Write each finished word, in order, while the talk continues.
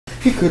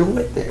He could have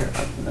went there.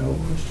 No,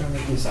 I was trying to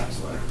get side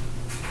sweater.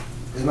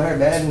 Is my hair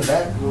bad in the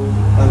back? Oh,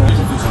 no, I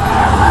can't do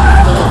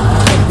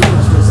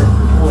something.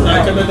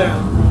 Alright, cut it down.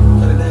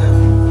 Cut it down.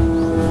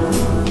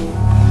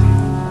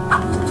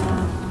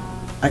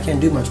 I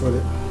can't do much with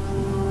it.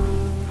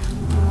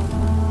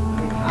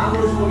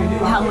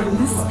 Alan,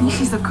 this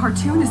species of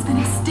cartoon has been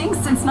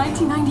extinct since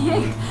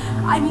 1998.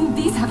 I mean,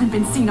 these haven't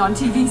been seen on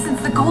TV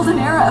since the golden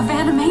era of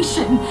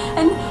animation.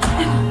 And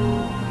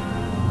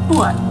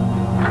what?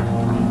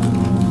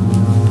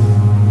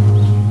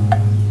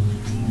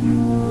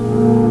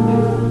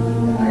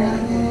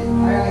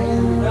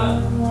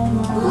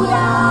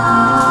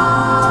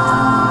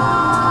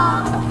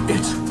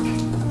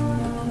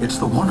 It's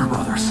the Warner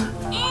Brothers.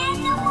 And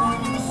the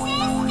Warner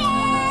sister.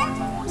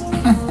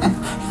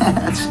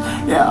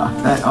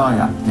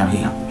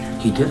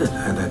 He did it.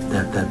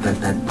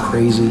 That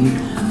crazy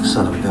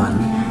son of a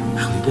gun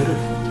actually did it.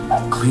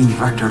 Clean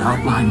vectored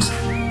outlines,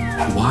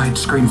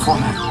 widescreen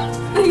format.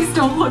 These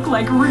don't look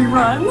like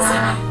reruns.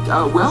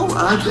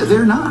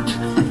 They're not.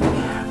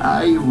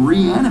 I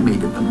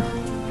reanimated them.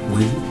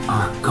 We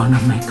are gonna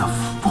make a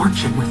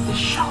fortune with this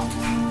show.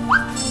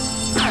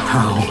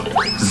 How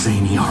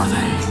zany are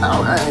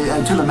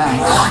they? To the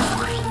max.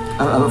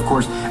 Of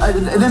course.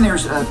 Then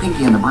there's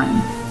Pinky and the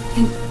Brain.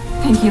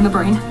 Pinky and the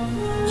Brain?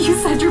 You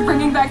said you're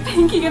bringing back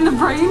Pinky and the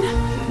Brain?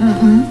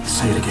 Mm-hmm.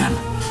 Say it again.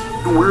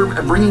 We're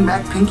bringing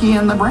back Pinky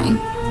and the Brain.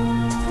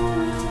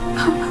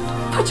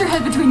 Put your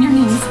head between your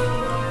knees.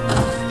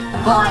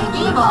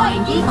 Boingy,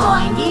 boingy,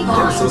 boingy,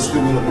 boingy. So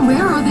stupid.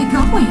 Where are they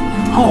going?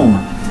 Home.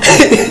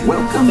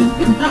 Welcome to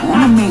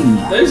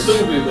Animaniacs. They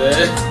stupid,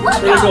 man. Where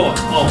they going?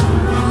 Oh.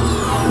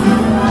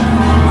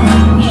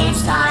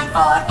 It's time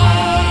for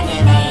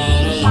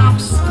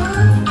Animaniacs,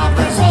 and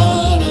we're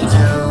zany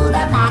to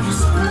the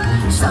max.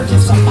 So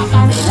just sit back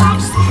and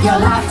relax. You'll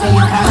laugh till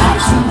you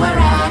collapse.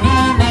 We're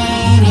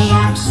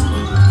Animaniacs.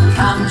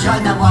 Come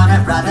join the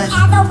Warner Brothers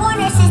and the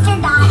Warner sister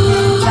dot.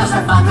 Just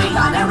a fun week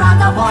on around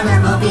the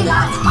Warner movie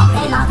lot.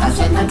 They lock us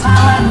in the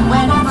tower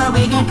whenever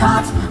we get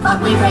caught,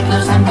 but we break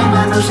loose and then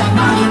we're loose, and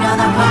now you know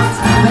the plot.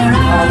 We're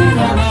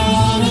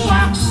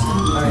Animaniacs.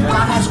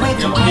 God has way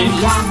too many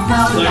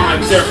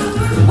maniacs.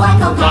 Why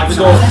go back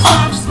to the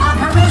steps? Our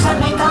careers have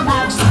made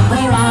comebacks.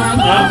 We're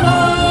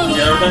Animaniacs.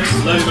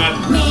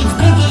 Meet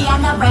Pinky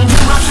and the Brain, who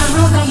want to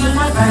rule the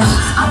universe.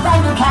 A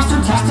brand new cast who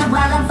tested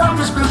well and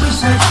focus group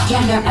research.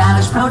 Gender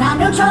balanced, pronoun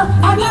neutral,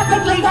 and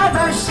ethnically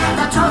diverse.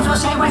 The trolls will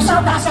say we're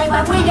so passe,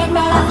 but we did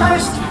matter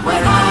first.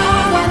 We're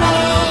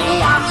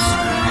Animaniacs.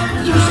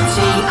 You should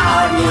see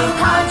our new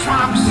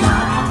contracts.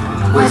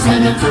 We're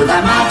singing to the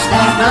max,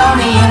 there's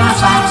baloney in our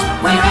slacks.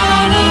 We're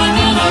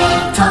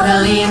Animaniacs,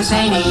 totally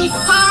insane.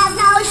 Have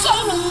no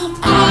shamey.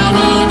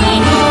 Animaniacs.